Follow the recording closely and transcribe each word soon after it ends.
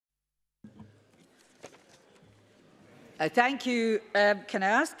Thank you. Can I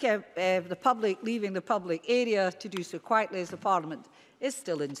ask the public leaving the public area to do so quietly as the Parliament is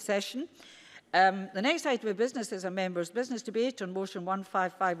still in session? The next item of business is a member's business debate on motion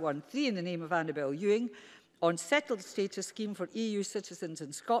 15513 in the name of Annabel Ewing on settled status scheme for EU citizens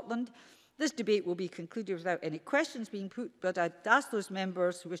in Scotland. This debate will be concluded without any questions being put, but I'd ask those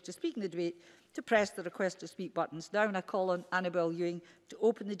members who wish to speak in the debate to press the request to speak buttons now, and I call on Annabel Ewing to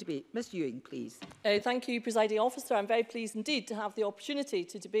open the debate. Ms Ewing, please. Thank you, Presiding Officer. I'm very pleased indeed to have the opportunity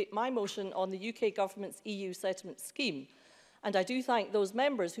to debate my motion on the UK Government's EU settlement scheme. And I do thank those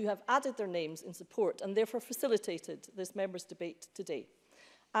members who have added their names in support and therefore facilitated this members' debate today.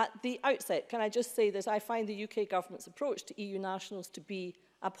 At the outset, can I just say that I find the UK Government's approach to EU nationals to be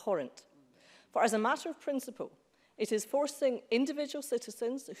abhorrent. For as a matter of principle, it is forcing individual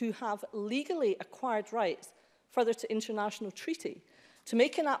citizens who have legally acquired rights further to international treaty to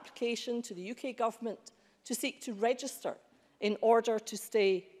make an application to the UK Government to seek to register in order to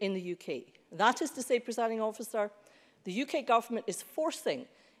stay in the UK. That is to say, Presiding Officer, the UK Government is forcing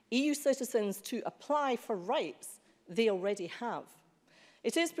EU citizens to apply for rights they already have.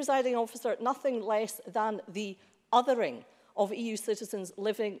 It is, Presiding Officer, nothing less than the othering of EU citizens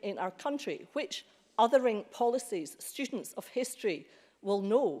living in our country, which othering policies students of history will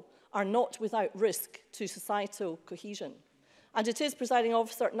know are not without risk to societal cohesion. And it is, Presiding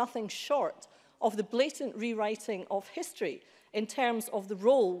Officer, nothing short of the blatant rewriting of history in terms of the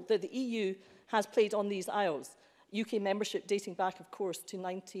role that the EU has played on these isles, UK membership dating back, of course, to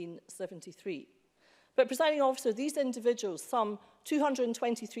 1973. But, Presiding Officer, these individuals, some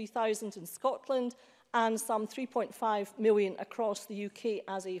 223,000 in Scotland and some 3.5 million across the UK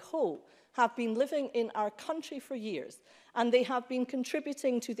as a whole, have been living in our country for years, and they have been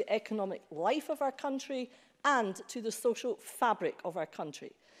contributing to the economic life of our country and to the social fabric of our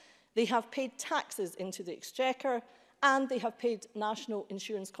country. They have paid taxes into the Exchequer, and they have paid national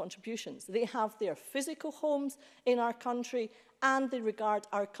insurance contributions. They have their physical homes in our country, and they regard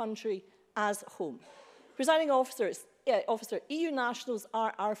our country as home. Presiding Officer, EU nationals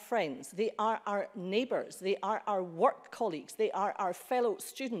are our friends, they are our neighbours, they are our work colleagues, they are our fellow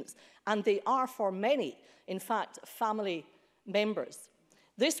students, and they are, for many, in fact, family members.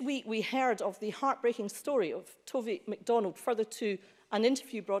 This week we heard of the heartbreaking story of Tovie MacDonald, further to an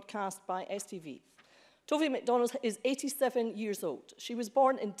interview broadcast by STV. Tovie MacDonald is 87 years old. She was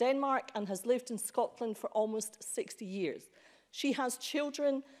born in Denmark and has lived in Scotland for almost 60 years. She has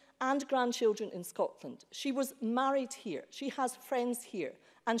children and grandchildren in Scotland. She was married here, she has friends here,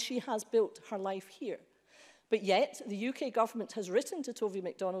 and she has built her life here. But yet, the UK Government has written to Tovie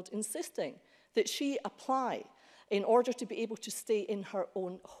MacDonald insisting that she apply in order to be able to stay in her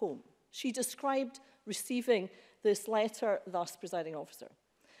own home. She described receiving this letter thus, Presiding Officer,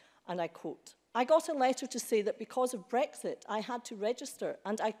 and I quote, "I got a letter to say that because of Brexit, I had to register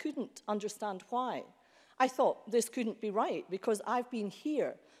and I couldn't understand why. I thought this couldn't be right because I've been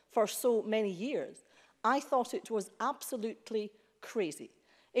here for so many years. I thought it was absolutely crazy.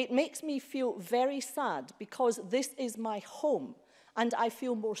 It makes me feel very sad because this is my home and I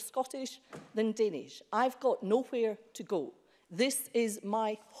feel more Scottish than Danish. I've got nowhere to go. This is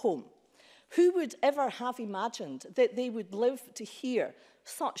my home." Who would ever have imagined that they would live to hear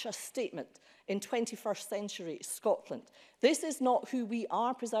such a statement in 21st century Scotland? This is not who we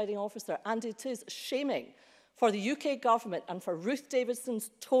are, Presiding Officer, and it is shaming for the UK Government and for Ruth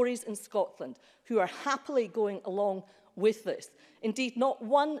Davidson's Tories in Scotland, who are happily going along with this. Indeed, not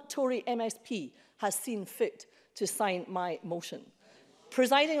one Tory MSP has seen fit to sign my motion.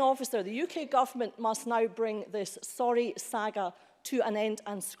 Presiding Officer, the UK Government must now bring this sorry saga to an end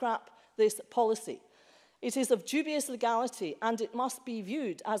and scrap this policy. It is of dubious legality and it must be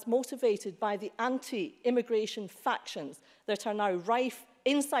viewed as motivated by the anti-immigration factions that are now rife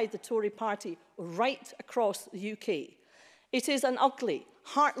inside the Tory party right across the UK. It is an ugly,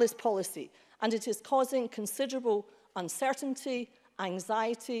 heartless policy and it is causing considerable uncertainty,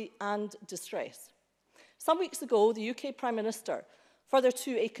 anxiety and distress. Some weeks ago, the UK Prime Minister, further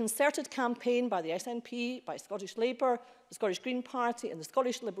to a concerted campaign by the SNP, by Scottish Labour, the Scottish Green Party and the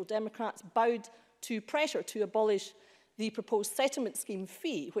Scottish Liberal Democrats, bowed to pressure to abolish the proposed settlement scheme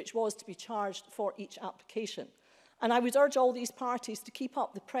fee, which was to be charged for each application. And I would urge all these parties to keep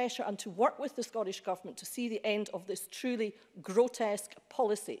up the pressure and to work with the Scottish Government to see the end of this truly grotesque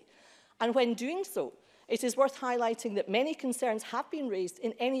policy. And when doing so, it is worth highlighting that many concerns have been raised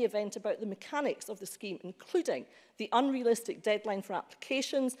in any event about the mechanics of the scheme, including the unrealistic deadline for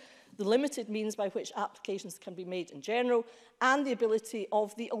applications, the limited means by which applications can be made in general, and the ability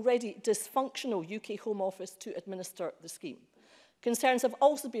of the already dysfunctional UK Home Office to administer the scheme. Concerns have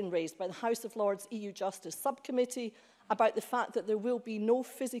also been raised by the House of Lords EU Justice Subcommittee about the fact that there will be no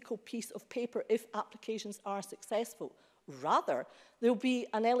physical piece of paper if applications are successful. Rather, there will be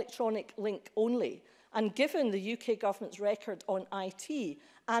an electronic link only. And given the UK government's record on IT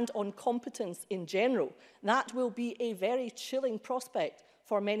and on competence in general, that will be a very chilling prospect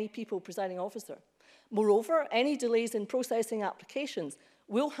for many people, Presiding Officer. Moreover, any delays in processing applications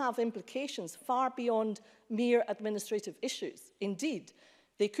will have implications far beyond mere administrative issues. Indeed,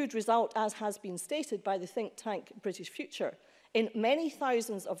 they could result, as has been stated by the think tank British Future, in many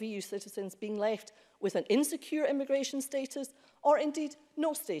thousands of EU citizens being left with an insecure immigration status or indeed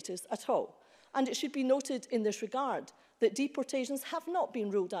no status at all. And it should be noted in this regard that deportations have not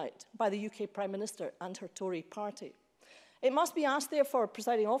been ruled out by the UK Prime Minister and her Tory party. It must be asked, therefore,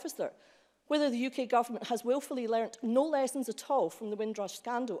 Presiding Officer, whether the UK government has willfully learnt no lessons at all from the Windrush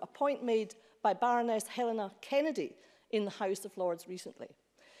scandal, a point made by Baroness Helena Kennedy in the House of Lords recently.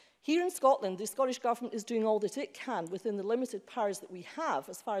 Here in Scotland, the Scottish Government is doing all that it can within the limited powers that we have,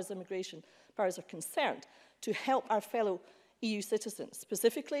 as far as immigration powers are concerned, to help our fellow EU citizens.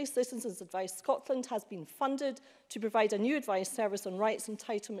 Specifically, Citizens Advice Scotland has been funded to provide a new advice service on rights,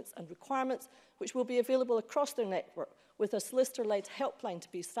 entitlements and requirements, which will be available across their network, with a solicitor-led helpline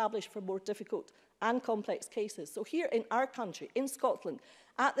to be established for more difficult and complex cases. So here in our country, in Scotland,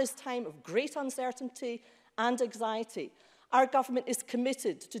 at this time of great uncertainty and anxiety, our government is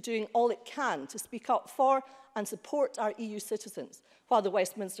committed to doing all it can to speak up for and support our EU citizens, while the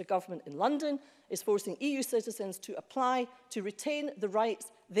Westminster government in London is forcing EU citizens to apply to retain the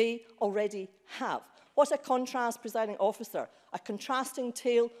rights they already have. What a contrast, Presiding Officer, a contrasting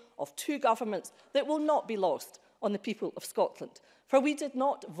tale of two governments that will not be lost on the people of Scotland. For we did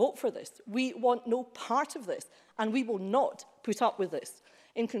not vote for this. We want no part of this, and we will not put up with this.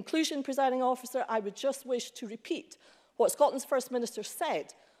 In conclusion, Presiding Officer, I would just wish to repeat what Scotland's First Minister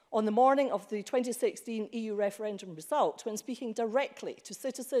said on the morning of the 2016 EU referendum result when speaking directly to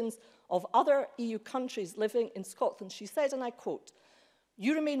citizens of other EU countries living in Scotland. She said, and I quote,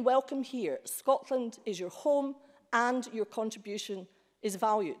 "You remain welcome here. Scotland is your home and your contribution is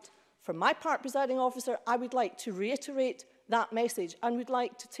valued." For my part, Presiding Officer, I would like to reiterate that message and would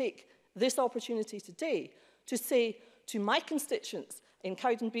like to take this opportunity today to say to my constituents in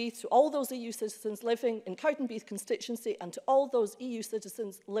Cowdenbeath, to all those EU citizens living in Cowdenbeath constituency and to all those EU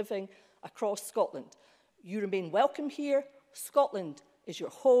citizens living across Scotland, you remain welcome here. Scotland is your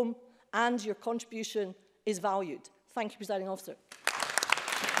home and your contribution is valued. Thank you, Presiding Officer.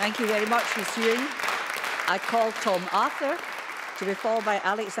 Thank you very much, Ms Ewing. I call Tom Arthur to be followed by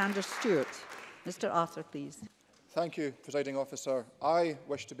Alexander Stewart. Mr Arthur, please. Thank you, Presiding Officer. I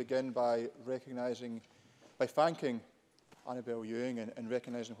wish to begin by thanking Annabel Ewing and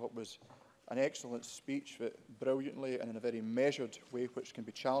recognising what was an excellent speech that brilliantly and in a very measured way, which can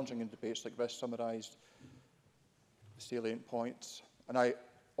be challenging in debates like this, summarised the salient points. And I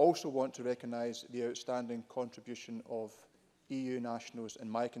also want to recognise the outstanding contribution of EU nationals in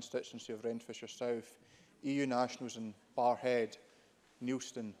my constituency of Renfrewshire South, EU nationals in Barrhead,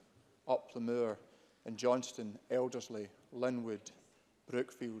 Neilston, Uplemure, in Johnston, Elderslie, Linwood,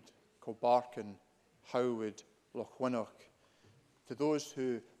 Brookfield, Kilbarcan, Howwood, Lochwinnock, to those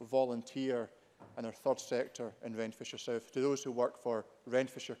who volunteer in our third sector in Renfrewshire South, to those who work for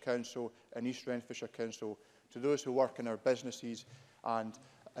Renfrewshire Council and East Renfrewshire Council, to those who work in our businesses and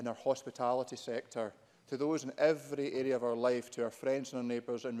in our hospitality sector, to those in every area of our life, to our friends and our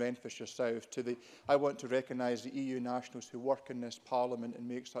neighbours in Renfrewshire South, I want to recognise the EU nationals who work in this Parliament and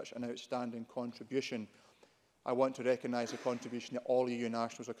make such an outstanding contribution. I want to recognise the contribution that all EU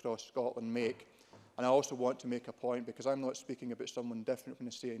nationals across Scotland make. And I also want to make a point, because I'm not speaking about someone different when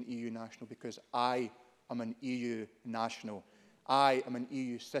I say an EU national, because I am an EU national. I am an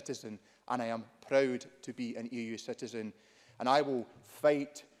EU citizen, and I am proud to be an EU citizen. And I will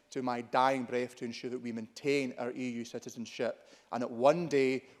fight to my dying breath to ensure that we maintain our EU citizenship, and that one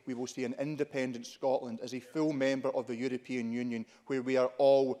day we will see an independent Scotland as a full member of the European Union, where we are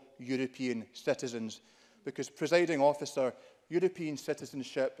all European citizens. Because, Presiding Officer, European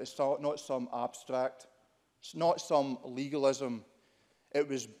citizenship is not some abstract, it's not some legalism. It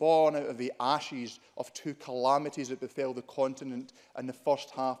was born out of the ashes of two calamities that befell the continent in the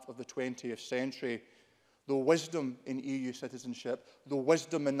first half of the 20th century. The wisdom in EU citizenship, the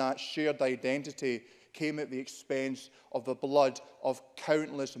wisdom in that shared identity came at the expense of the blood of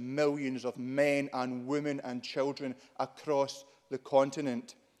countless millions of men and women and children across the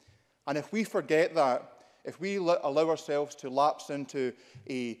continent. And if we forget that, if we allow ourselves to lapse into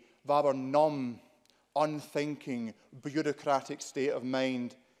a rather numb, unthinking, bureaucratic state of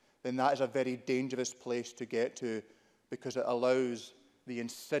mind, then that is a very dangerous place to get to. because it allows the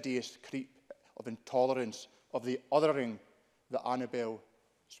insidious creep of intolerance, of the othering that Annabel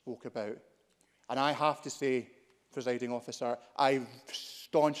spoke about. And I have to say, Presiding Officer, I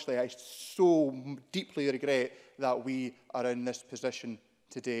so deeply regret that we are in this position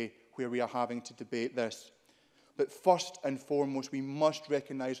today where we are having to debate this. But first and foremost, we must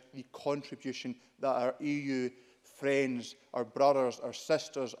recognise the contribution that our EU friends, our brothers, our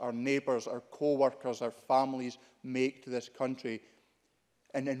sisters, our neighbours, our co-workers, our families make to this country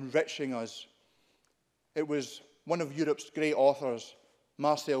in enriching us. It was one of Europe's great authors,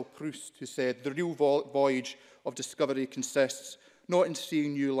 Marcel Proust, who said, "The real voyage of discovery consists not in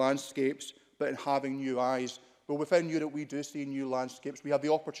seeing new landscapes, but in having new eyes." Well, within Europe, we do see new landscapes. We have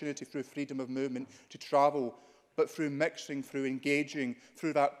the opportunity through freedom of movement to travel, but through mixing, through engaging,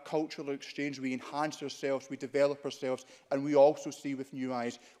 through that cultural exchange, we enhance ourselves, we develop ourselves, and we also see with new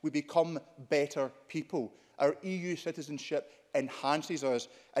eyes. We become better people. Our EU citizenship enhances us,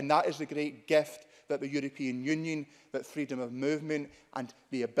 and that is the great gift that the European Union, that freedom of movement and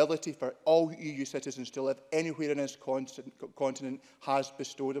the ability for all EU citizens to live anywhere in this continent has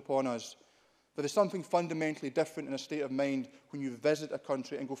bestowed upon us. But there's something fundamentally different in a state of mind when you visit a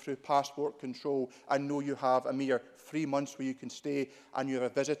country and go through passport control and know you have a mere 3 months where you can stay and you're a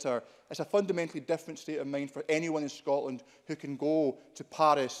visitor. It's a fundamentally different state of mind for anyone in Scotland who can go to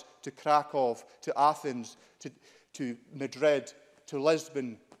Paris, to Krakow, to Athens, to Madrid, to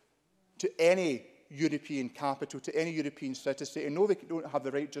Lisbon, to any European capital, to any European city, and know they don't have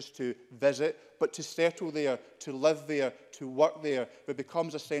the right just to visit, but to settle there, to live there, to work there. There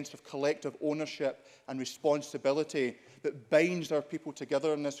becomes a sense of collective ownership and responsibility that binds our people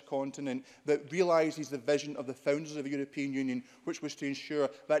together on this continent, that realises the vision of the founders of the European Union, which was to ensure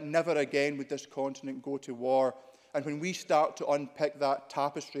that never again would this continent go to war. And when we start to unpick that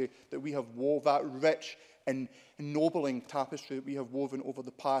tapestry that we have wove, that rich and ennobling tapestry that we have woven over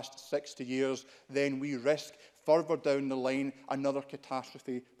the past 60 years, then we risk further down the line another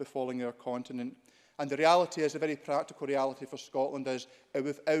catastrophe befalling our continent. And the reality is, a very practical reality for Scotland is that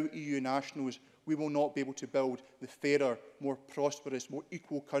without EU nationals, we will not be able to build the fairer, more prosperous, more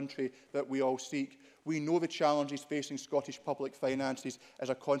equal country that we all seek. We know the challenges facing Scottish public finances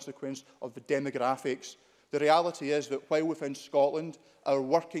as a consequence of the demographics. The reality is that while within Scotland, our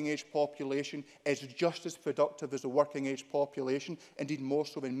working age population is just as productive as a working age population, indeed more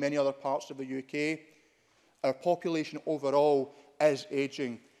so than many other parts of the UK, our population overall is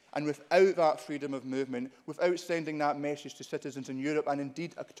ageing. And without that freedom of movement, without sending that message to citizens in Europe and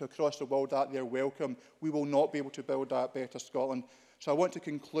indeed to across the world that they are welcome, we will not be able to build that better Scotland. So I want to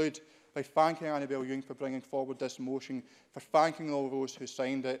conclude by thanking Annabel Ewing for bringing forward this motion, for thanking all those who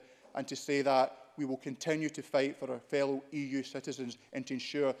signed it, and to say that we will continue to fight for our fellow EU citizens and to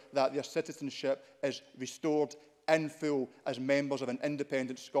ensure that their citizenship is restored in full as members of an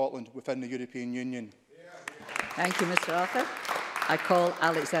independent Scotland within the European Union. Thank you, Mr Arthur. I call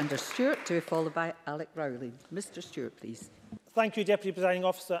Alexander Stewart to be followed by Alec Rowley. Mr Stewart, please. Thank you, Deputy Presiding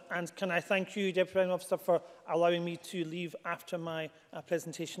Officer, and can I thank you, Deputy Presiding Officer, for allowing me to leave after my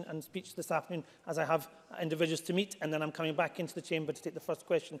presentation and speech this afternoon, as I have individuals to meet, and then I'm coming back into the chamber to take the first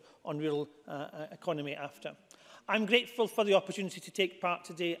question on rural economy after. I'm grateful for the opportunity to take part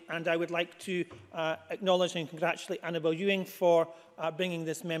today, and I would like to acknowledge and congratulate Annabel Ewing for bringing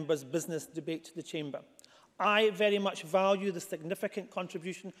this members' business debate to the chamber. I very much value the significant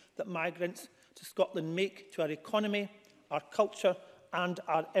contribution that migrants to Scotland make to our economy, our culture and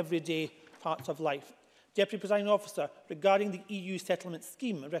our everyday parts of life. Deputy Presiding Officer, regarding the EU settlement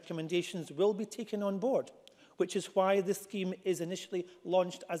scheme, recommendations will be taken on board, which is why this scheme is initially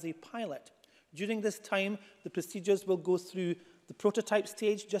launched as a pilot. During this time, the procedures will go through the prototype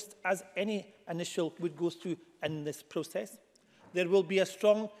stage, just as any initial would go through in this process. There will be a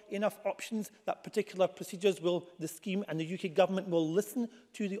strong enough options that particular procedures the scheme and the UK government will listen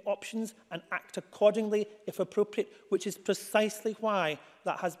to the options and act accordingly if appropriate, which is precisely why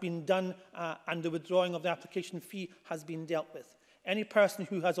that has been done and the withdrawing of the application fee has been dealt with. Any person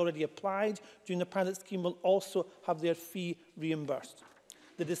who has already applied during the pilot scheme will also have their fee reimbursed.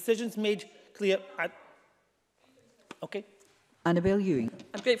 The decisions made clear at... Okay. Annabel Ewing.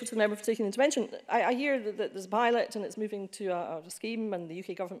 I'm grateful to the member for taking the intervention. I hear that there's a pilot and it's moving to a scheme, and the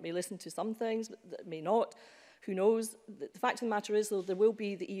UK government may listen to some things, but it may not. Who knows? The fact of the matter is, though, there will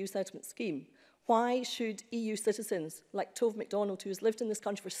be the EU settlement scheme. Why should EU citizens like Tove MacDonald, who has lived in this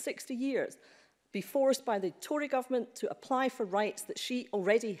country for 60 years, be forced by the Tory government to apply for rights that she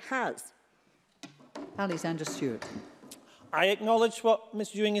already has? Alexander Stewart. I acknowledge what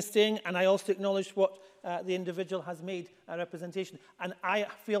Ms Ewing is saying, and I also acknowledge what the individual has made a representation. And I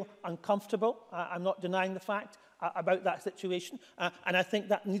feel uncomfortable. I'm not denying the fact. about that situation, and I think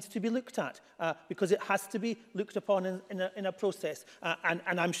that needs to be looked at because it has to be looked upon in a process.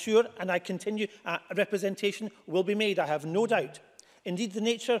 And I'm sure, and I continue, representation will be made, I have no doubt. Indeed, the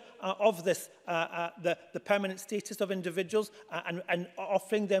nature of this, the permanent status of individuals and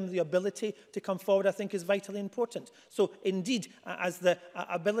offering them the ability to come forward, I think is vitally important. So indeed, as the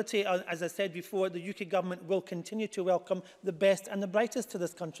ability, as I said before, the UK government will continue to welcome the best and the brightest to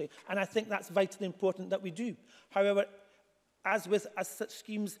this country. And I think that's vitally important that we do. However, as such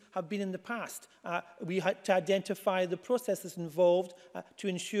schemes have been in the past, we had to identify the processes involved to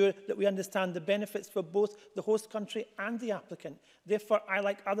ensure that we understand the benefits for both the host country and the applicant. Therefore, I,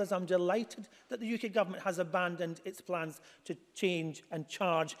 like others, am delighted that the UK government has abandoned its plans to change and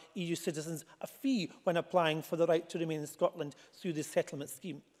charge EU citizens a fee when applying for the right to remain in Scotland through this settlement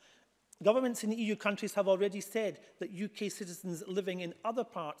scheme. Governments in EU countries have already said that UK citizens living in other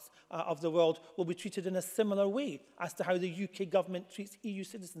parts of the world will be treated in a similar way as to how the UK government treats EU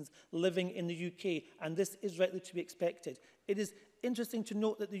citizens living in the UK, and this is rightly to be expected. It is interesting to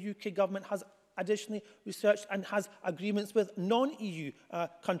note that the UK government has additionally researched and has agreements with non-EU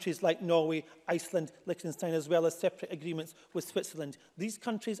countries like Norway, Iceland, Liechtenstein, as well as separate agreements with Switzerland. These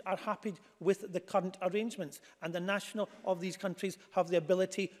countries are happy with the current arrangements, and the national of these countries have the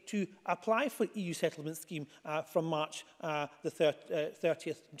ability to apply for EU settlement scheme from March the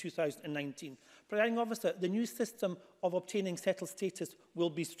 30th, 2019. Presiding Officer, the new system of obtaining settled status will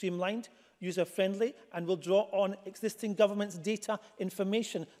be streamlined, user-friendly, and will draw on existing government's data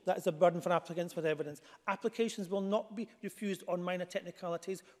information that is a burden for applicants with evidence. Applications will not be refused on minor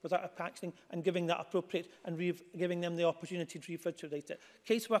technicalities without unpacking and giving that appropriate and giving them the opportunity to refrigerate it.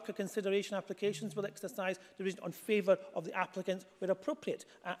 Caseworker consideration applications will exercise the reason on favour of the applicants where appropriate.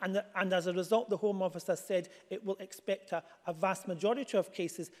 And as a result, the Home Office has said it will expect a vast majority of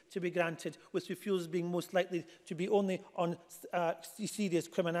cases to be granted, with refusals being most likely to be only on serious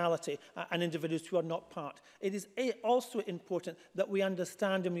criminality and individuals who are not part. It is also important that we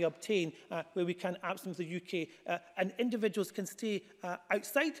understand and we obtain, where we can, absent the UK, and individuals can stay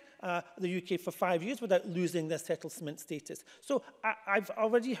outside the UK for 5 years without losing their settlement status. So I've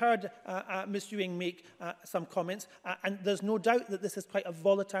already heard Ms Ewing make some comments, and there's no doubt that this is quite a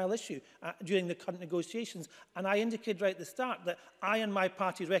volatile issue during the current negotiations. And I indicated right at the start that I and my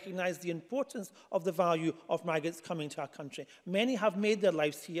party recognise the importance of the value of migrants coming to our country. Many have made their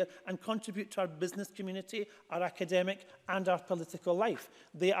lives here and contribute to our business community, our academic and our political life.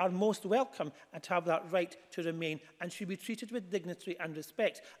 They are most welcome and have that right to remain and should be treated with dignity and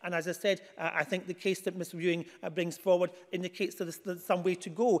respect. And as I said, I think the case that Ms Ewing brings forward indicates that there's some way to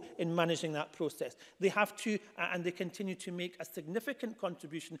go in managing that process. They have to, and they continue to make a significant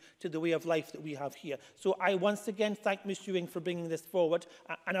contribution to the way of life that we have here. So I once again thank Ms Ewing for bringing this forward,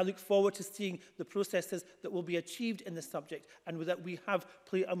 and I look forward to seeing the processes that will be achieved in this subject, and that we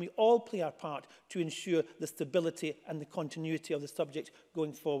all play our part to ensure the stability and the continuity of the subject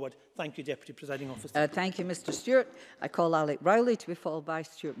going forward. Thank you, Deputy Presiding Officer. Thank you, Mr Stewart. I call Alec Rowley to be followed by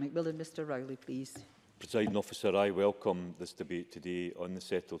Stuart McMillan. Mr Rowley, please. Presiding Officer, I welcome this debate today on the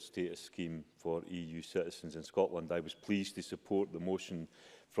settled status scheme for EU citizens in Scotland. I was pleased to support the motion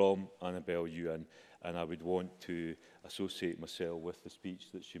from Annabel Ewan, and I would want to associate myself with the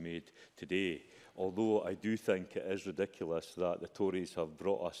speech that she made today. Although I do think it is ridiculous that the Tories have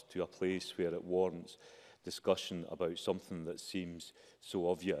brought us to a place where it warrants discussion about something that seems so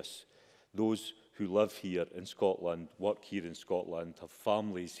obvious. Those who live here in Scotland, work here in Scotland, have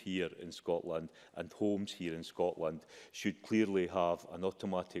families here in Scotland and homes here in Scotland should clearly have an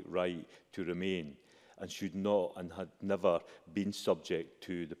automatic right to remain, and should not and had never been subject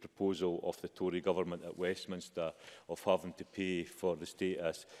to the proposal of the Tory government at Westminster of having to pay for the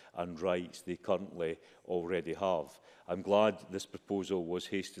status and rights they currently already have. I'm glad this proposal was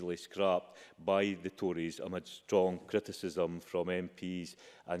hastily scrapped by the Tories amid strong criticism from MPs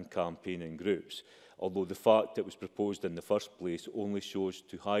and campaigning groups, although the fact it was proposed in the first place only shows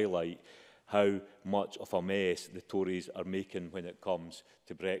to highlight how much of a mess the Tories are making when it comes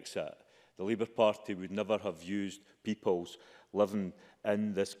to Brexit. The Labour Party would never have used peoples living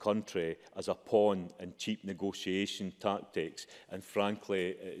in this country as a pawn in cheap negotiation tactics, and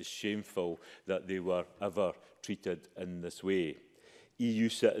frankly it is shameful that they were ever treated in this way. EU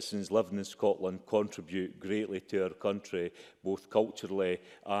citizens living in Scotland contribute greatly to our country, both culturally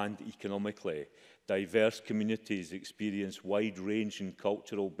and economically. Diverse communities experience wide-ranging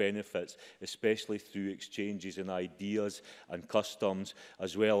cultural benefits, especially through exchanges in ideas and customs,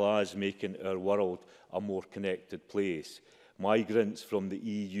 as well as making our world a more connected place. Migrants from the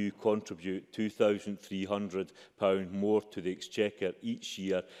EU contribute £2,300 more to the Exchequer each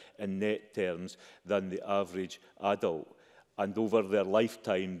year in net terms than the average adult. And over their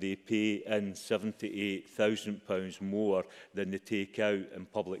lifetime, they pay in £78,000 more than they take out in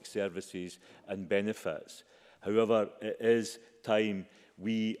public services and benefits. However, it is time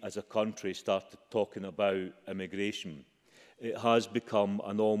we as a country started talking about immigration. It has become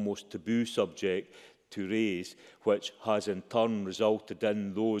an almost taboo subject to raise, which has in turn resulted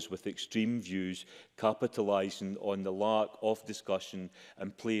in those with extreme views capitalising on the lack of discussion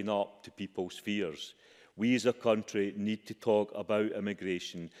and playing up to people's fears. We as a country need to talk about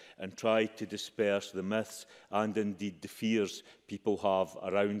immigration and try to disperse the myths and indeed the fears people have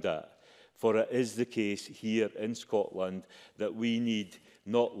around it. For it is the case here in Scotland that we need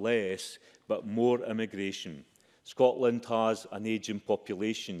not less but more immigration. Scotland has an ageing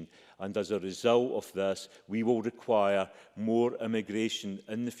population, and as a result of this, we will require more immigration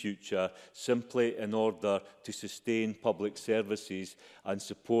in the future simply in order to sustain public services and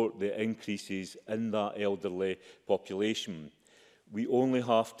support the increases in that elderly population. We only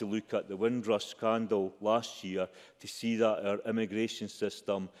have to look at the Windrush scandal last year to see that our immigration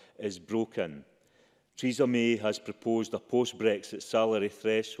system is broken. Theresa May has proposed a post-Brexit salary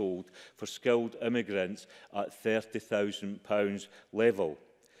threshold for skilled immigrants at £30,000 level.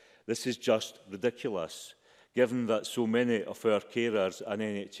 This is just ridiculous, given that so many of our carers and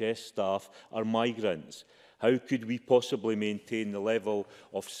NHS staff are migrants. How could we possibly maintain the level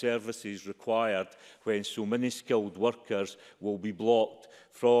of services required when so many skilled workers will be blocked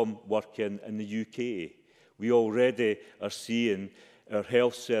from working in the UK? We already are seeing our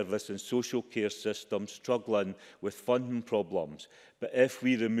health service and social care system struggling with funding problems. But if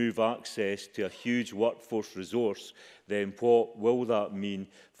we remove access to a huge workforce resource, then what will that mean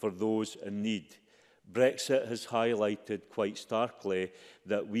for those in need? Brexit has highlighted quite starkly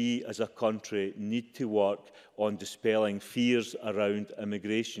that we as a country need to work on dispelling fears around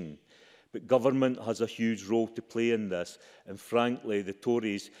immigration. But government has a huge role to play in this, and frankly, the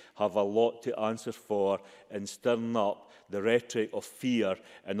Tories have a lot to answer for in stirring up the rhetoric of fear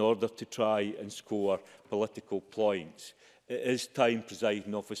in order to try and score political points. It is time,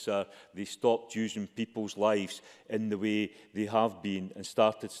 Presiding Officer, they stopped using people's lives in the way they have been and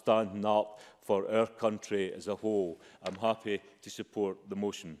started standing up for our country as a whole. I'm happy to support the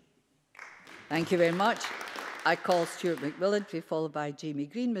motion. Thank you very much. I call Stuart McMillan to be followed by Jamie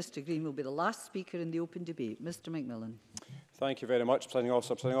Green. Mr Green will be the last speaker in the open debate. Mr McMillan. Thank you very much, Presiding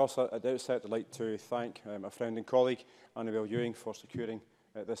Officer. Presiding Officer, at the outset, I'd like to thank my friend and colleague, Annabel Ewing, for securing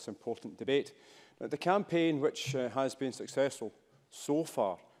this important debate. The campaign, which has been successful so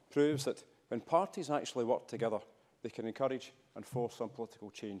far, proves that when parties actually work together, they can encourage and force some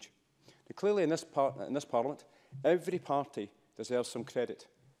political change. Now, clearly, in this Parliament, every party deserves some credit,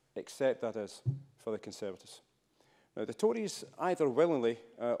 except, that is, for the Conservatives. Now, the Tories, either willingly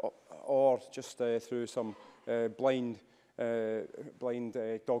or just through some blind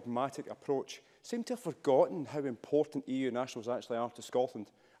dogmatic approach, seem to have forgotten how important EU nationals actually are to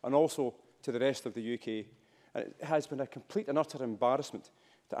Scotland and also to the rest of the UK. And it has been a complete and utter embarrassment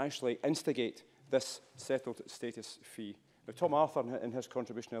to actually instigate this settled status fee. Now, Tom Arthur, in his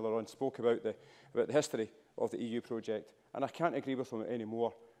contribution earlier on, spoke about the history of the EU project, and I can't agree with him any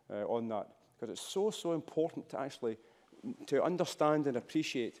more on that, because it's so important to actually to understand and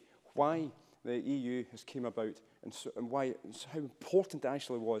appreciate why the EU has came about and how important it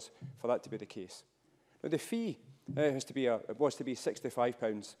actually was for that to be the case. Now, the fee was to be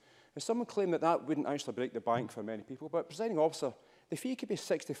 £65. Someone claimed that that wouldn't actually break the bank for many people, but, Presiding Officer, the fee could be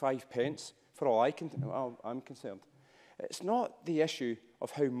 65 pence for all I'm concerned. It's not the issue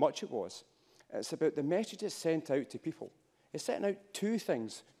of how much it was. It's about the messages sent out to people. It's sent out two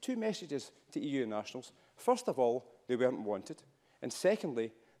messages to EU nationals. First of all, they weren't wanted. And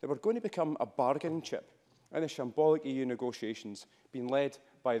secondly, they were going to become a bargaining chip in the shambolic EU negotiations being led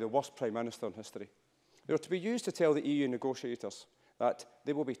by the worst Prime Minister in history. They were to be used to tell the EU negotiators that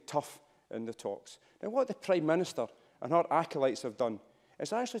they will be tough in the talks. Now, what the Prime Minister and her acolytes have done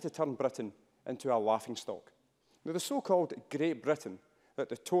is actually to turn Britain into a laughingstock. Now, the so-called Great Britain that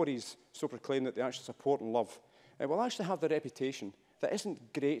the Tories so proclaim that they actually support and love will actually have the reputation that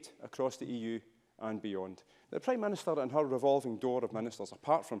isn't great across the EU and beyond. The Prime Minister and her revolving door of ministers,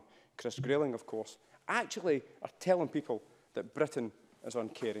 apart from Chris Grayling, of course, actually are telling people that Britain is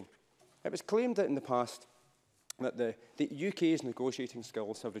uncaring. It was claimed that in the past that the UK's negotiating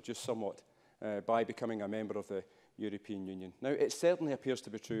skills have reduced somewhat by becoming a member of the European Union. Now, it certainly appears to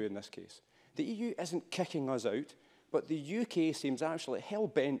be true in this case. The EU isn't kicking us out, but the UK seems actually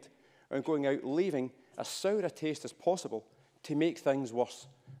hell-bent on going out, leaving as sour a taste as possible to make things worse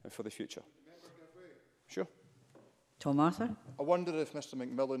for the future. Sure. Tom Arthur. I wonder if Mr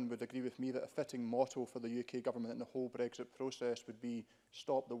Macmillan would agree with me that a fitting motto for the UK government in the whole Brexit process would be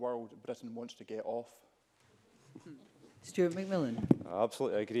 "Stop the world, Britain wants to get off." Stuart McMillan. I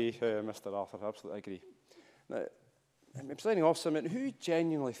absolutely agree, Mr Arthur, I absolutely agree. Now, Presiding Officer, I mean, who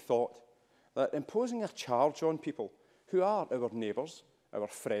genuinely thought that imposing a charge on people who are our neighbours, our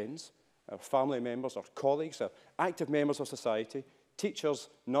friends, our family members, our colleagues, our active members of society, teachers,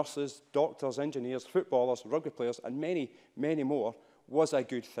 nurses, doctors, engineers, footballers, rugby players, and many, many more, was a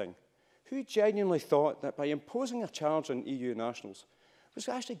good thing? Who genuinely thought that by imposing a charge on EU nationals was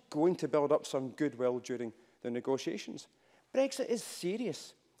actually going to build up some goodwill during the negotiations? Brexit is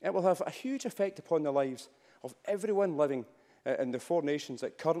serious. It will have a huge effect upon the lives of everyone living in the 4 nations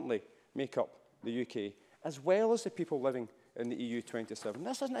that currently make up the UK, as well as the people living in the EU 27.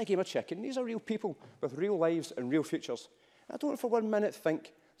 This isn't a game of chicken. These are real people with real lives and real futures. I don't for 1 minute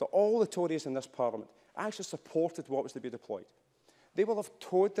think that all the Tories in this Parliament actually supported what was to be deployed. They will have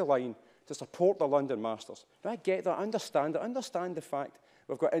toed the line to support the London Masters. Now, I get that, I understand it. I understand the fact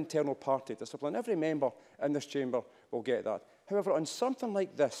we've got internal party discipline. Every member in this chamber will get that. However, on something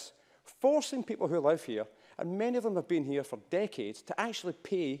like this, forcing people who live here, and many of them have been here for decades, to actually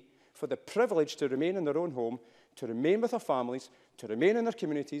pay for the privilege to remain in their own home, to remain with their families, to remain in their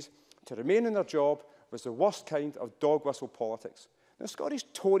communities, to remain in their job, was the worst kind of dog whistle politics. The Scottish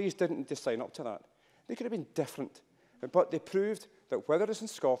Tories didn't need to sign up to that. They could have been different, but they proved that whether it's in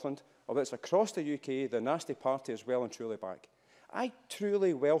Scotland or whether it's across the UK, the nasty party is well and truly back. I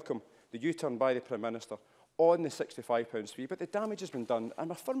truly welcome the U-turn by the Prime Minister on the £65 fee, but the damage has been done.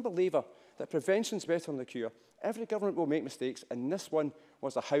 I'm a firm believer that prevention is better than the cure. Every government will make mistakes, and this one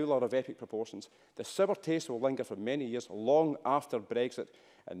was a howler of epic proportions. The sour taste will linger for many years, long after Brexit,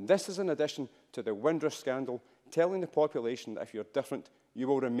 and this is in addition to the Windrush scandal, telling the population that if you're different, you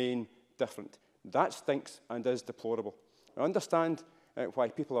will remain different. That stinks and is deplorable. I understand why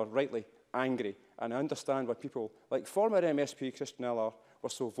people are rightly angry, and I understand why people like former MSP Christian Allard were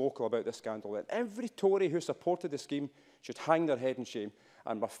so vocal about this scandal. And every Tory who supported the scheme should hang their head in shame.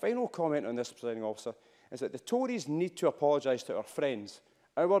 And my final comment on this, Presiding Officer, is that the Tories need to apologise to our friends,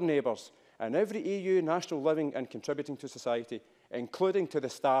 our neighbours, and every EU national living and contributing to society, including to the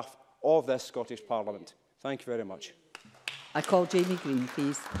staff of this Scottish Parliament. Thank you very much. I call Jamie Green,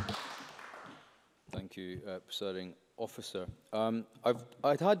 please. Thank you, Presiding Officer.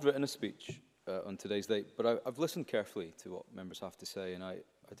 I'd had written a speech on today's date, but I've listened carefully to what members have to say, and I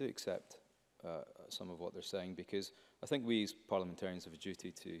do accept some of what they're saying, because I think we as parliamentarians have a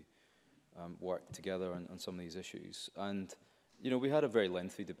duty to work together on some of these issues. And, you know, we had a very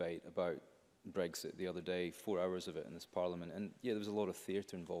lengthy debate about Brexit the other day, 4 hours of it in this Parliament, and yeah, there was a lot of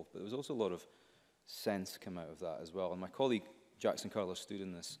theatre involved, but there was also a lot of sense come out of that as well. And my colleague Jackson Carter stood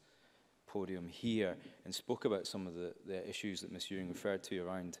in this podium here and spoke about some of the issues that Ms Ewing referred to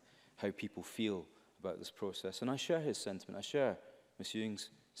around how people feel about this process. And I share his sentiment, I share Ms Ewing's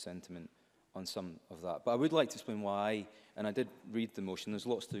sentiment on some of that. But I would like to explain why, and I did read the motion, there's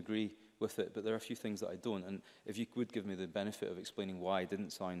lots to agree with it, but there are a few things that I don't. And if you would give me the benefit of explaining why I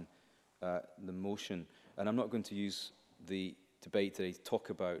didn't sign the motion. And I'm not going to use the debate today to talk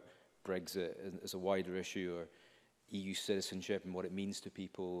about Brexit as a wider issue, or EU citizenship and what it means to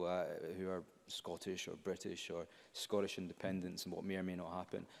people who are Scottish or British or Scottish independence and what may or may not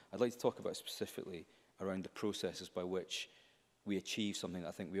happen. I'd like to talk about specifically around the processes by which we achieve something that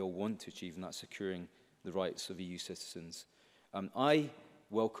I think we all want to achieve, and that's securing the rights of EU citizens. I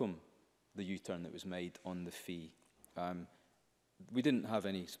welcome the U-turn that was made on the fee. We didn't have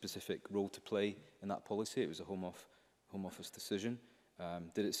any specific role to play in that policy. It was a Home Office decision.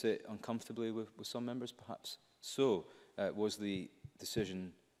 Did it sit uncomfortably with some members? Perhaps so. Was the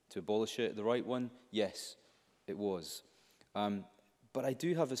decision to abolish it the right one? Yes, it was. But I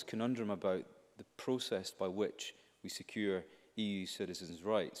do have this conundrum about the process by which we secure EU citizens'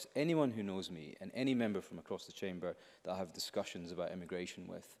 rights. Anyone who knows me, and any member from across the chamber that I have discussions about immigration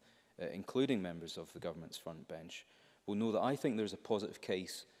with, including members of the government's front bench, will know that I think there's a positive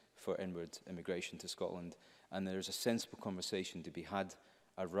case for inward immigration to Scotland, and there's a sensible conversation to be had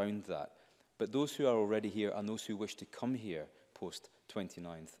around that. But those who are already here and those who wish to come here post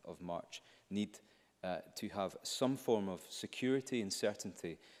 29th of March need to have some form of security and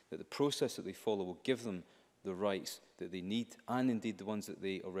certainty that the process that they follow will give them the rights that they need, and indeed the ones that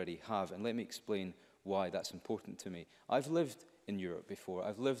they already have. And let me explain why that's important to me. I've lived in Europe before.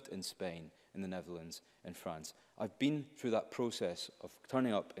 I've lived in Spain, in the Netherlands, in France. I've been through that process of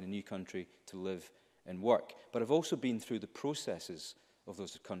turning up in a new country to live and work. But I've also been through the processes of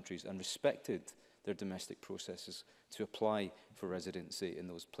those countries and respected their domestic processes to apply for residency in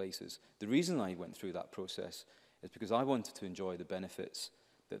those places. The reason I went through that process is because I wanted to enjoy the benefits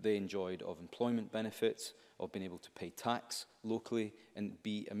that they enjoyed of employment benefits, of being able to pay tax locally and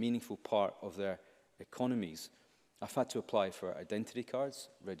be a meaningful part of their economies. I've had to apply for identity cards,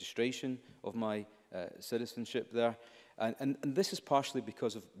 registration of my citizenship there. And this is partially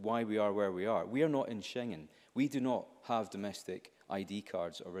because of why we are where we are. We are not in Schengen. We do not have domestic ID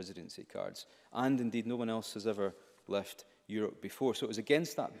cards or residency cards. And indeed, no one else has ever left Europe before. So it was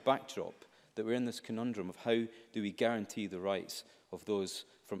against that backdrop that we're in this conundrum of how do we guarantee the rights of those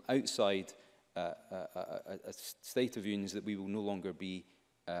from outside a state of unions that we will no longer be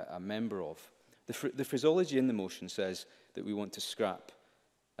a member of. The phraseology in the motion says that we want to scrap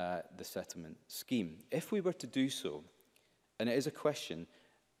the settlement scheme. If we were to do so, and it is a question,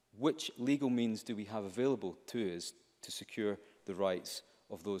 which legal means do we have available to us to secure the rights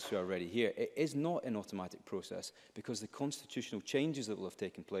of those who are already here? It is not an automatic process because the constitutional changes that will have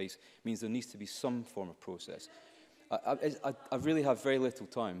taken place means there needs to be some form of process. I really have very little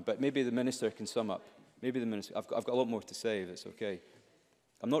time, but maybe the Minister can sum up. Maybe the Minister, I've got a lot more to say if it's okay.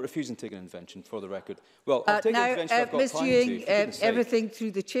 I'm not refusing to take an intervention, for the record. Well, I'll take an intervention I've got Ms. time Ewing, to. everything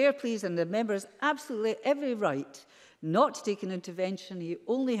through the chair, please, and the members absolutely every right not to take an intervention. He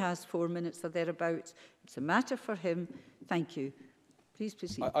only has 4 minutes or thereabouts. It's a matter for him. Thank you. Please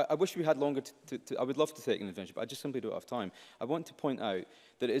proceed. I wish we had longer I would love to take an intervention, but I just simply don't have time. I want to point out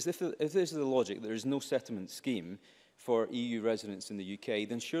that if this is the logic, there is no settlement scheme for EU residents in the UK,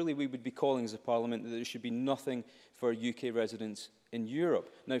 then surely we would be calling as a parliament that there should be nothing for UK residents in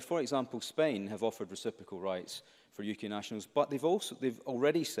Europe. Now, for example, Spain have offered reciprocal rights for UK nationals, but they've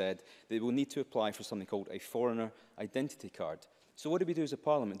already said they will need to apply for something called a foreigner identity card. So what do we do as a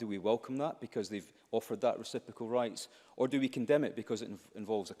parliament? Do we welcome that because they've offered that reciprocal rights? Or do we condemn it because it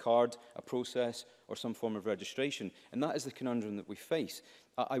involves a card, a process, or some form of registration? And that is the conundrum that we face.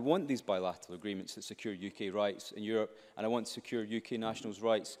 I want these bilateral agreements that secure UK rights in Europe, and I want to secure UK nationals'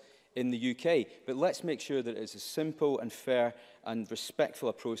 rights in the UK. But let's make sure that it's as simple and fair and respectful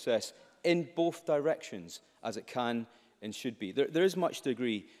a process in both directions as it can and should be. There is much to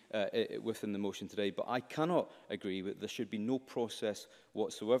agree within the motion today, but I cannot agree that there should be no process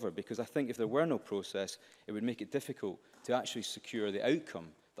whatsoever, because I think if there were no process, it would make it difficult to actually secure the outcome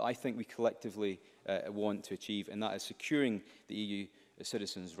that I think we collectively want to achieve, and that is securing the EU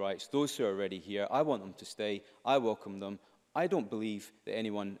citizens' rights. Those who are already here, I want them to stay. I welcome them. I don't believe that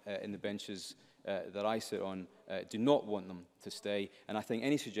anyone in the benches that I sit on do not want them to stay, and I think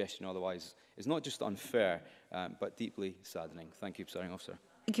any suggestion otherwise is not just unfair, but deeply saddening. Thank you, Presiding Officer.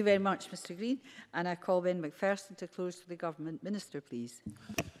 Thank you very much, Mr Green. And I call Ben McPherson to close for the Government. Minister, please.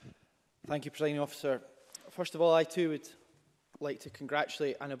 Thank you, Presiding Officer. First of all, I too would like to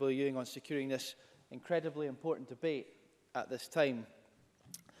congratulate Annabel Ewing on securing this incredibly important debate at this time.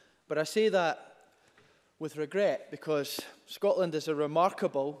 But I say that with regret, because Scotland is a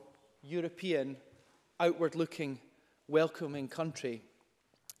remarkable European, outward-looking, welcoming country,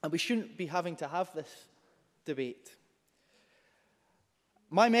 and we shouldn't be having to have this debate.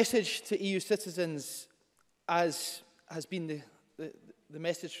 My message to EU citizens, as has been the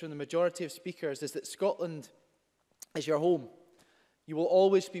message from the majority of speakers, is that Scotland is your home. You will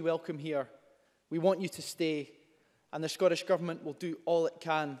always be welcome here. We want you to stay, and the Scottish Government will do all it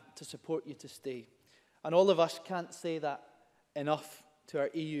can to support you to stay. And all of us can't say that enough to our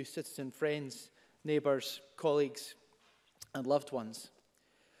EU citizen friends, neighbours, colleagues and loved ones.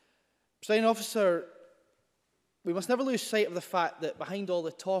 Presiding Officer, we must never lose sight of the fact that behind all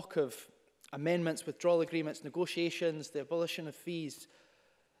the talk of amendments, withdrawal agreements, negotiations, the abolition of fees,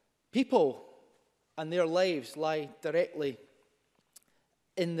 people and their lives lie directly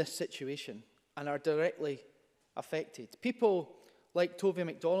in this situation and are directly affected. People like Tovia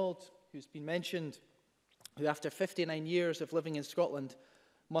MacDonald, who's been mentioned, who after 59 years of living in Scotland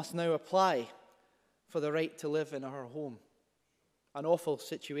must now apply for the right to live in her home. An awful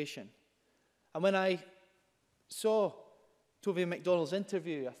situation. And when I saw Tovia MacDonald's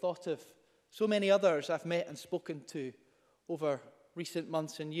interview, I thought of so many others I've met and spoken to over recent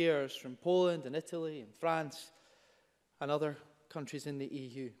months and years from Poland and Italy and France and other countries in the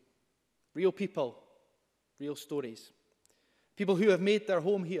EU. Real people, real stories. People who have made their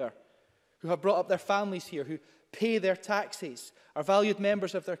home here, who have brought up their families here, who pay their taxes, are valued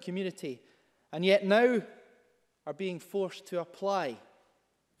members of their community, and yet now are being forced to apply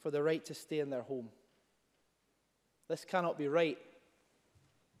for the right to stay in their home. This cannot be right.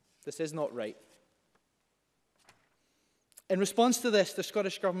 This is not right. In response to this, the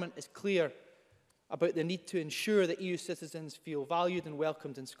Scottish Government is clear about the need to ensure that EU citizens feel valued and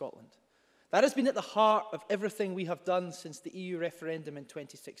welcomed in Scotland. That has been at the heart of everything we have done since the EU referendum in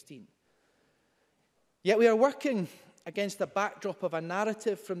 2016. Yet we are working against the backdrop of a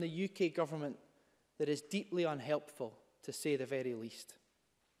narrative from the UK government that is deeply unhelpful, to say the very least.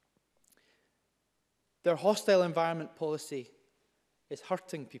 Their hostile environment policy is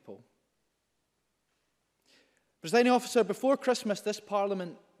hurting people. Presiding Officer, before Christmas, this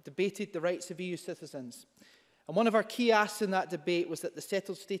Parliament debated the rights of EU citizens. And one of our key asks in that debate was that the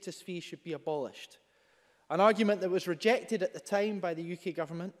settled status fee should be abolished. An argument that was rejected at the time by the UK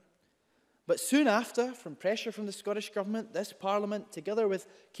government. But soon after, from pressure from the Scottish Government, this Parliament, together with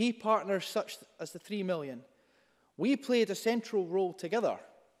key partners such as the 3 Million, we played a central role together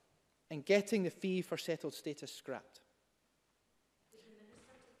in getting the fee for settled status scrapped.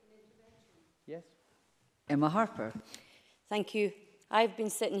 Yes. Emma Harper. Thank you. I've been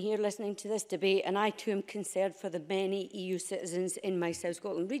sitting here listening to this debate, and I too am concerned for the many EU citizens in my South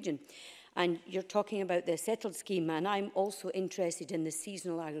Scotland region. And you're talking about the settled scheme, and I'm also interested in the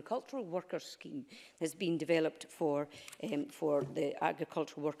seasonal agricultural workers scheme that's been developed for the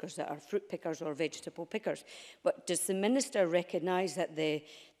agricultural workers that are fruit pickers or vegetable pickers. But does the Minister recognise that the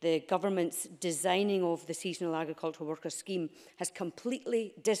government's designing of the seasonal agricultural workers scheme has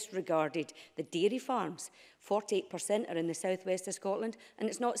completely disregarded the dairy farms? 48% are in the southwest of Scotland, and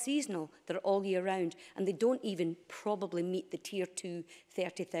it's not seasonal. They're all year round, and they don't even probably meet the Tier 2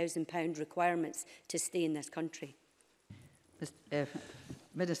 £30,000 requirements to stay in this country.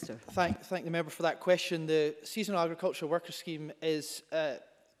 Minister. Thank the member for that question. The seasonal agricultural worker scheme is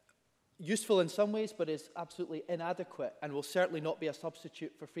useful in some ways, but is absolutely inadequate and will certainly not be a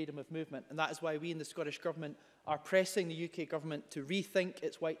substitute for freedom of movement. And that is why we in the Scottish Government are pressing the UK Government to rethink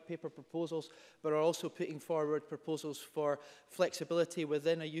its white paper proposals, but are also putting forward proposals for flexibility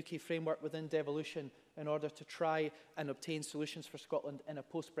within a UK framework within devolution in order to try and obtain solutions for Scotland in a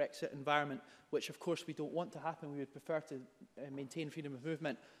post-Brexit environment, which of course we don't want to happen. We would prefer to maintain freedom of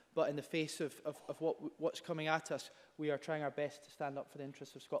movement, but in the face of what's coming at us, we are trying our best to stand up for the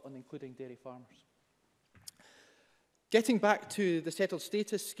interests of Scotland, including dairy farmers. Getting back to the settled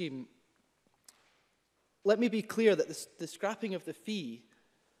status scheme, let me be clear that the scrapping of the fee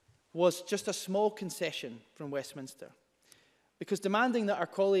was just a small concession from Westminster, because demanding that our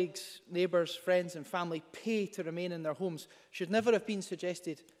colleagues, neighbours, friends and family pay to remain in their homes should never have been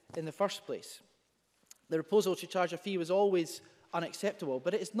suggested in the first place. The proposal to charge a fee was always unacceptable,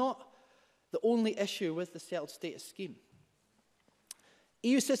 but it is not the only issue with the settled status scheme.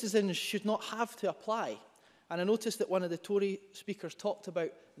 EU citizens should not have to apply, and I noticed that one of the Tory speakers talked about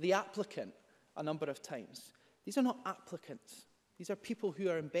the applicant a number of times. These are not applicants. These are people who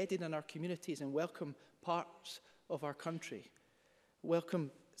are embedded in our communities and welcome parts of our country,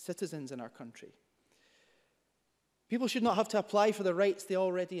 welcome citizens in our country. People should not have to apply for the rights they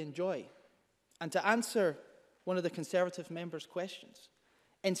already enjoy. And to answer one of the Conservative members' questions,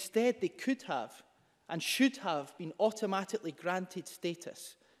 instead they could have and should have been automatically granted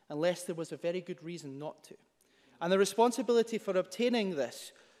status unless there was a very good reason not to. And the responsibility for obtaining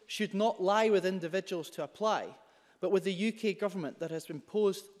this should not lie with individuals to apply, but with the UK government that has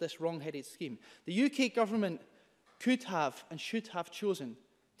imposed this wrong-headed scheme. The UK government could have and should have chosen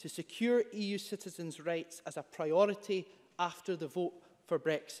to secure EU citizens' rights as a priority after the vote for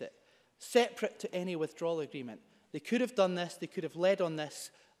Brexit, separate to any withdrawal agreement. They could have done this, they could have led on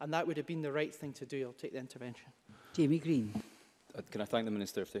this, and that would have been the right thing to do. I'll take the intervention. Jamie Green. Can I thank the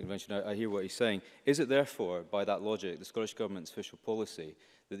Minister for the intervention? I hear what he's saying. Is it therefore, by that logic, the Scottish Government's official policy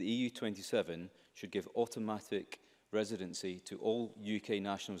that the EU27 should give automatic residency to all UK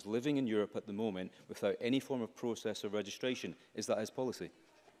nationals living in Europe at the moment without any form of process or registration? Is that his policy?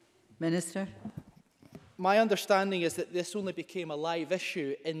 Minister. My understanding is that this only became a live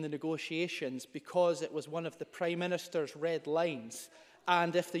issue in the negotiations because it was one of the Prime Minister's red lines.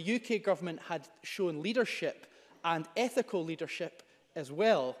 And if the UK government had shown leadership and ethical leadership as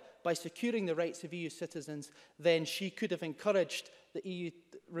well by securing the rights of EU citizens, then she could have encouraged the EU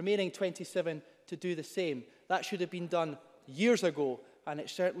remaining 27 to do the same. That should have been done years ago, and it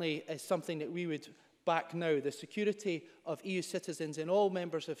certainly is something that we would back now. The security of EU citizens in all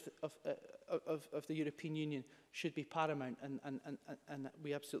members of the European Union should be paramount, and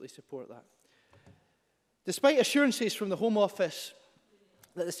we absolutely support that. Despite assurances from the Home Office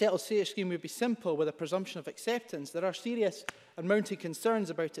that the settled status scheme would be simple with a presumption of acceptance, there are serious and mounting concerns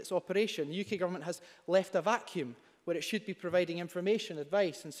about its operation. The UK government has left a vacuum where it should be providing information,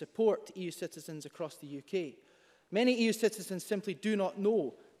 advice and support to EU citizens across the UK. Many EU citizens simply do not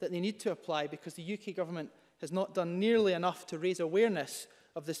know that they need to apply because the UK government has not done nearly enough to raise awareness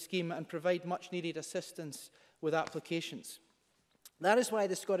of the scheme and provide much needed assistance with applications. That is why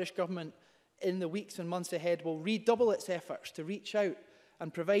the Scottish Government in the weeks and months ahead will redouble its efforts to reach out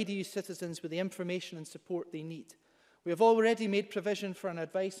and provide EU citizens with the information and support they need. We have already made provision for an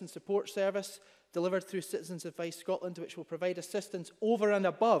advice and support service delivered through Citizens Advice Scotland, which will provide assistance over and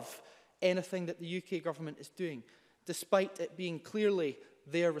above anything that the UK government is doing, despite it being clearly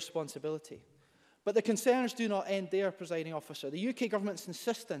their responsibility. But the concerns do not end there, Presiding Officer. The UK government's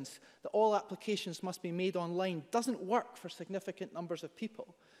insistence that all applications must be made online doesn't work for significant numbers of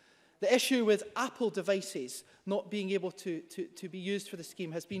people. The issue with Apple devices not being able to be used for the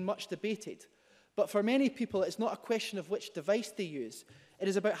scheme has been much debated. But for many people, it's not a question of which device they use. It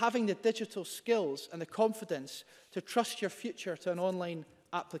is about having the digital skills and the confidence to trust your future to an online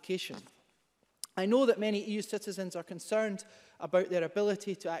application. I know that many EU citizens are concerned about their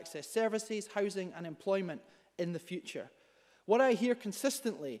ability to access services, housing and employment in the future. What I hear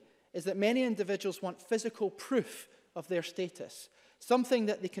consistently is that many individuals want physical proof of their status, something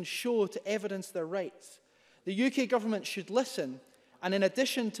that they can show to evidence their rights. The UK government should listen and, in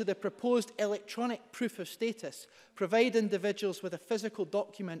addition to the proposed electronic proof of status, provide individuals with a physical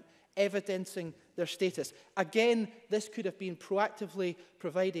document evidencing their status. Again, this could have been proactively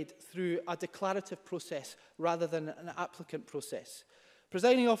provided through a declarative process rather than an applicant process.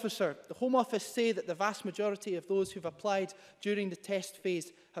 Presiding Officer, the Home Office say that the vast majority of those who've applied during the test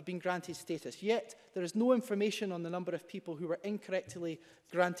phase have been granted status. Yet, there is no information on the number of people who were incorrectly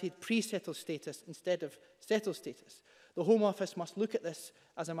granted pre-settled status instead of settled status. The Home Office must look at this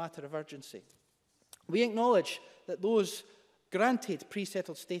as a matter of urgency. We acknowledge that those granted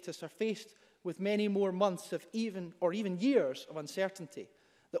pre-settled status are faced with many more months of even years of uncertainty.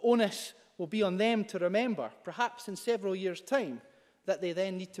 The onus will be on them to remember, perhaps in several years' time, that they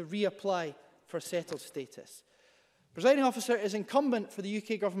then need to reapply for settled status. Presiding Officer, it is incumbent for the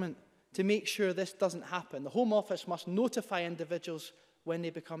UK government to make sure this doesn't happen. The Home Office must notify individuals when they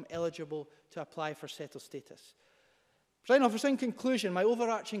become eligible to apply for settled status. Presiding Officer, in conclusion, my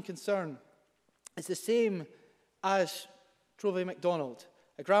overarching concern is the same as Trove MacDonald,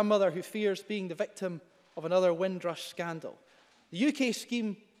 a grandmother who fears being the victim of another Windrush scandal. The UK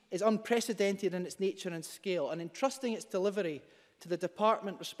scheme is unprecedented in its nature and scale, and entrusting its delivery to the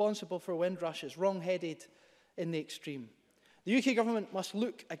department responsible for Windrush is wrong-headed in the extreme. The UK government must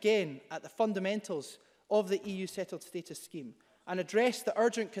look again at the fundamentals of the EU settled status scheme and address the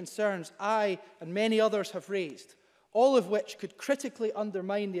urgent concerns I and many others have raised, all of which could critically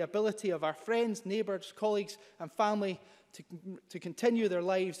undermine the ability of our friends, neighbours, colleagues and family to continue their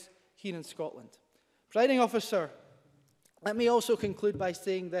lives here in Scotland. Presiding Officer, let me also conclude by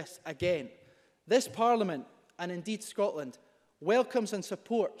saying this again. This Parliament, and indeed Scotland, welcomes and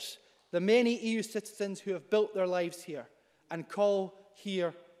supports the many EU citizens who have built their lives here and call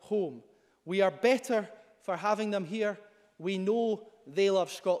here home. We are better for having them here. We know they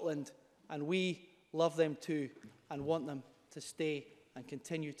love Scotland and we love them too and want them to stay and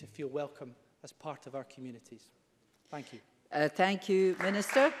continue to feel welcome as part of our communities. Thank you. Thank you,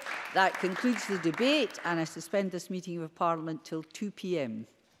 Minister. That concludes the debate, and I suspend this meeting of Parliament till 2 p.m.